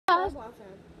was last time?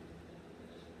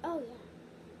 Oh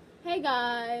yeah. Hey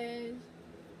guys,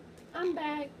 I'm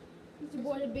back. It's your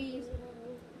boy the Beast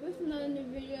with another new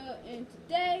video, and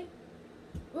today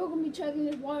we're gonna be chugging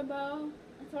this water bottle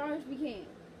as far as we can.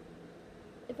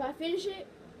 If I finish it,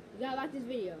 you gotta like this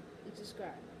video and subscribe.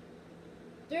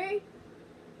 3,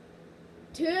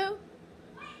 2.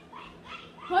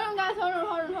 Hold on, guys. Hold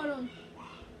on.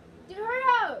 Dude, hurry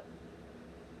up!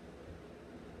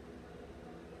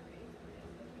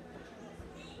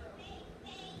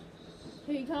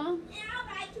 Here you come.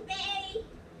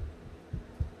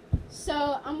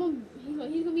 So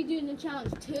he's gonna be doing the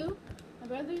challenge 2, my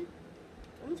brother. I'm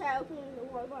gonna try opening the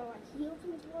water bottle like he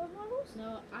opens water bottles.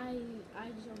 No, I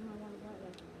just open my water bottle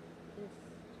like this.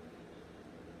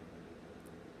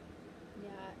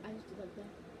 Yeah, I just did like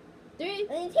that. 3, And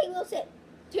then take a little sip.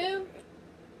 2,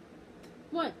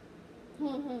 1.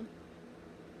 Hold on.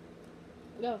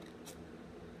 Go.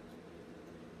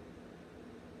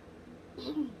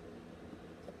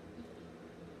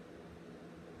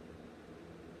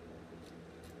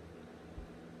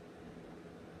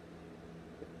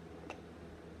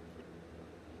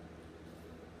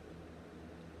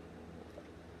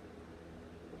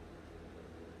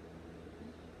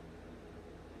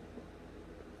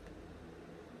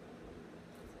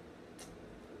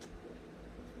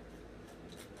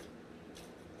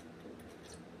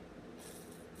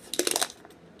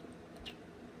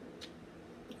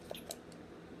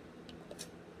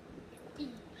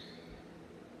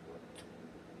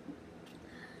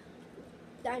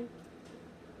 Done.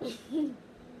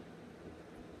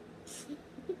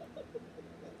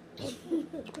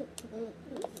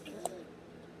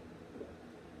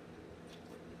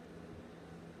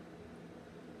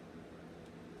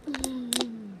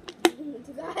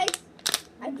 Guys,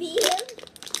 I beat him.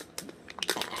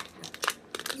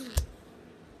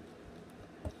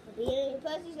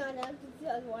 Plus he's not enough to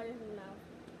feel his water in his mouth.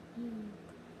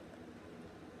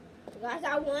 Guys,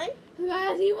 I won.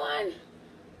 Guys, he won.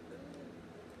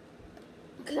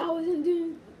 Because I wasn't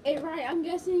doing it right, I'm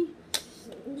guessing.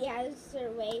 Yeah, there's a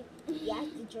certain way you have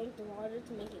to drink the water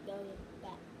to make it go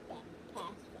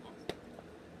fast.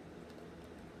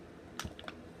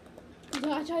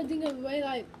 So I tried to think of a way,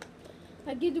 like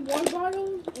get the water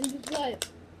bottle and just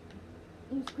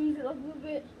and squeeze it up a little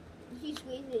bit. If you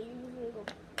squeeze it, you're just gonna go.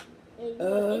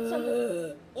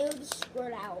 It'll just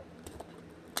squirt out.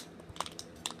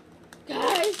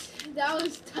 Guys, that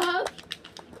was tough.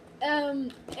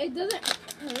 It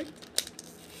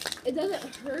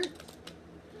doesn't hurt.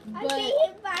 I But beat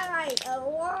him by like a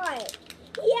lot.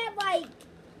 He had like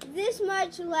this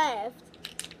much left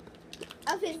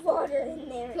of his water in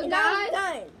there. So and guys, I was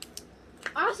done.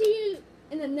 I'll see you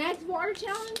in the next water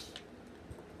challenge.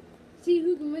 See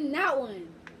who can win that one.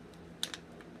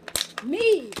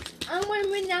 Me. I'm gonna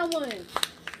win that one.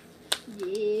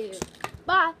 Yeah.